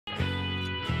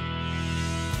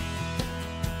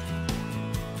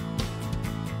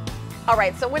All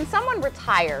right, so when someone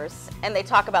retires and they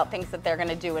talk about things that they're going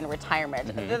to do in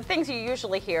retirement, the things you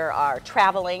usually hear are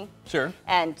traveling, Sure.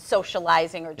 and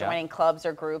socializing or joining clubs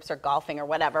or groups or golfing or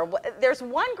whatever. There's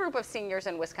one group of seniors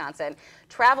in Wisconsin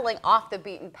traveling off the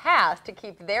beaten path to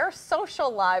keep their social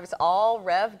lives all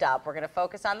revved up. We're going to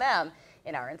focus on them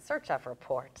in our In Search Of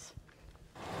report.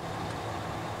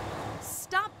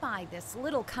 Stop by this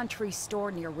little country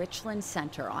store near Richland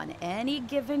Center on any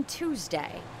given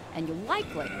Tuesday, and you'll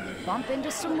likely bump into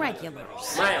some regulars.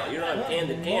 Smile, you're on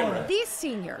candid camera. These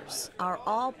seniors are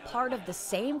all part of the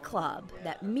same club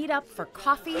that meet up for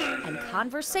coffee and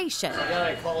conversation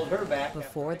I called her back.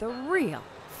 before the real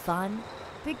fun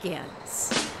begins.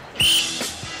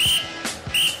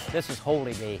 This is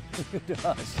holy day to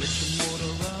us.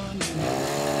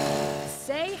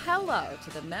 Say hello to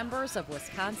the members of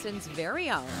Wisconsin's very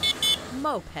own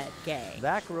Moped Gang.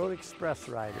 Back Road Express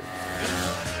Riders.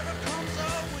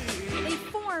 They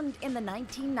formed in the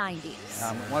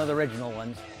 1990s. One of the original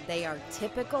ones. They are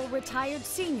typical retired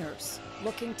seniors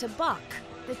looking to buck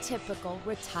the typical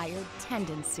retired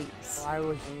tendencies. I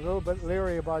was a little bit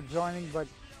leery about joining, but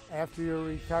after you're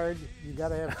retired, you got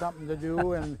to have something to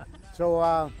do, and so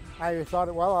I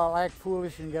thought, well, I'll act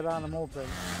foolish and get on a moped.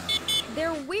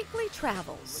 Their weekly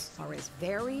travels are as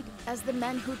varied as the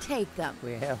men who take them.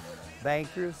 We have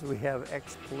bankers, we have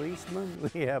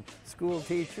ex-policemen, we have school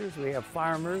teachers, we have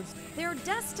farmers. Their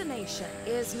destination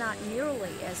is not nearly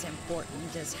as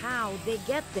important as how they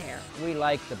get there. We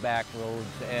like the back roads,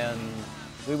 and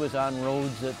we was on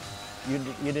roads that you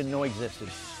didn't know existed.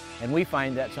 And we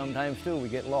find that sometimes too, we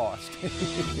get lost.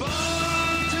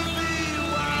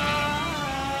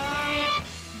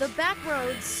 The back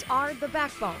roads are the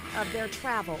backbone of their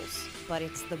travels, but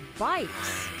it's the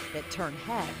bikes that turn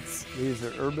heads. These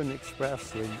are Urban Express,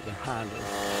 the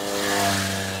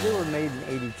Hondas. They were made in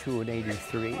 '82 and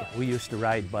 '83. We used to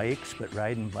ride bikes, but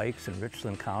riding bikes in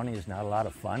Richland County is not a lot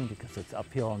of fun because it's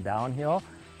uphill and downhill.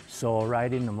 So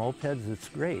riding the mopeds, it's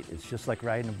great. It's just like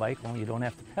riding a bike, only you don't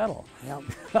have to pedal. Yep.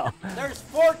 There's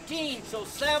 14, so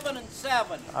 7 and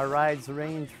 7. Our rides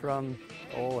range from,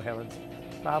 oh heavens,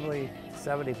 probably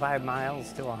 75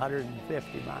 miles to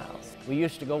 150 miles. We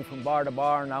used to go from bar to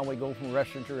bar, now we go from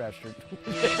restaurant to restaurant.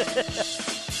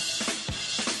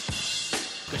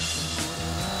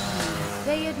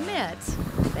 They admit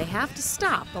they have to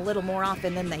stop a little more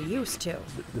often than they used to.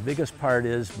 The biggest part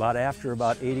is after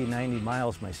about 80, 90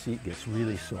 miles, my seat gets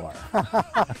really sore.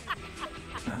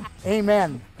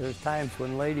 Amen. There's times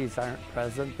when ladies aren't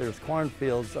present, there's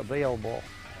cornfields available,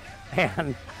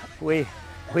 and we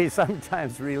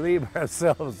sometimes relieve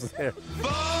ourselves there.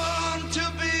 Born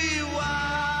to be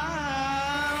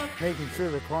wild. Making sure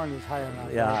the corn is high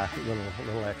enough. Yeah, a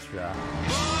little extra.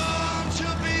 Born to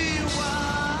be wild.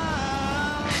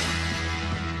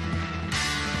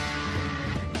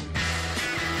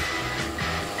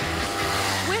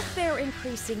 With their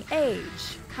increasing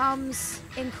age comes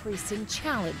increasing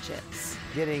challenges.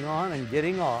 Getting on and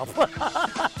getting off.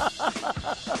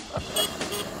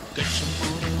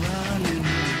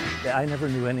 I never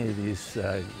knew any of these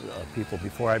people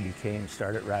before I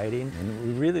started riding, and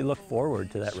we really look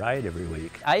forward to that ride every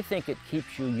week. I think it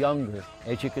keeps you younger.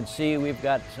 As you can see, we've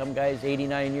got some guys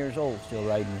 89 years old still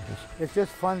riding with us. It's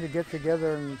just fun to get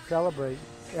together and celebrate.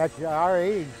 At our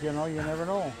age, you know, you never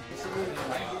know.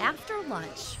 After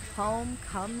lunch, home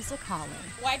comes a calling.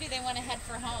 Why do they want to head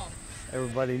for home?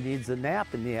 Everybody needs a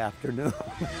nap in the afternoon.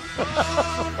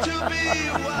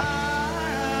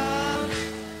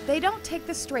 They don't take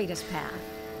the straightest path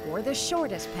or the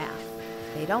shortest path.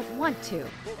 They don't want to.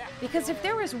 Because if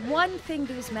there is one thing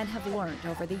these men have learned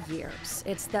over the years,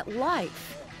 it's that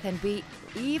life can be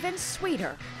even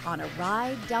sweeter on a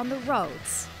ride down the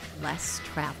roads less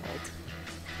traveled.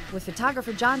 With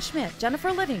photographer John Schmidt,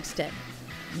 Jennifer Livingston,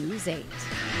 News 8.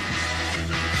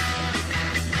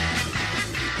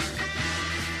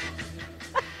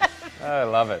 I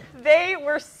love it. They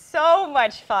were so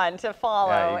much fun to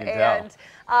follow. Yeah, you can and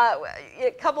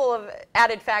a couple of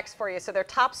added facts for you. So their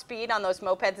top speed on those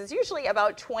mopeds is usually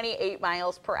about 28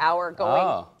 miles per hour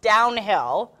going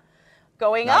downhill.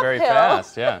 Going Not uphill, very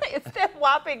fast, yeah. it's a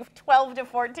whopping 12 to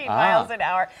 14 miles an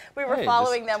hour. We were Hey,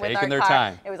 following just them with our taking their car.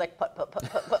 time. It was like put. But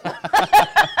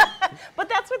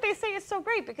that's what they say is so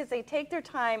great, because they take their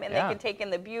time and they can take in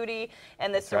the beauty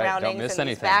and the That's right. Don't surroundings miss and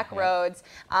these anything. back Yeah. roads.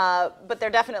 But they're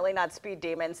definitely not speed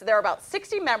demons. There are about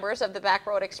 60 members of the Back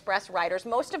Road Express riders.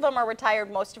 Most of them are retired,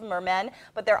 most of them are men,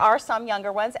 but there are some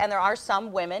younger ones, and there are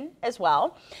some women as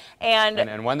well.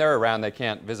 And when they're around, they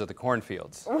can't visit the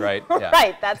cornfields, right? Yeah.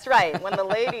 Right, that's right, when the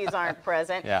ladies aren't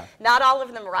present. Yeah. Not all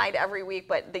of them ride every week,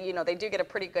 but they do get a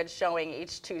pretty good showing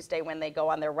each Tuesday when they go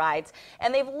on their rides.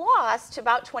 And they've lost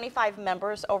about 25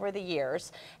 members over the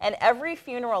years, and every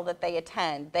funeral that they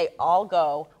attend, they all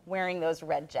go wearing those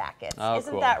red jackets. Oh,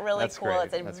 Isn't cool. that really That's cool? great.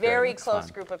 It's a That's very great. That's close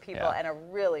fun. group of people Yeah. and a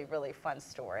really, really fun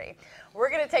story. We're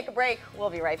going to take a break. We'll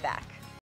be right back.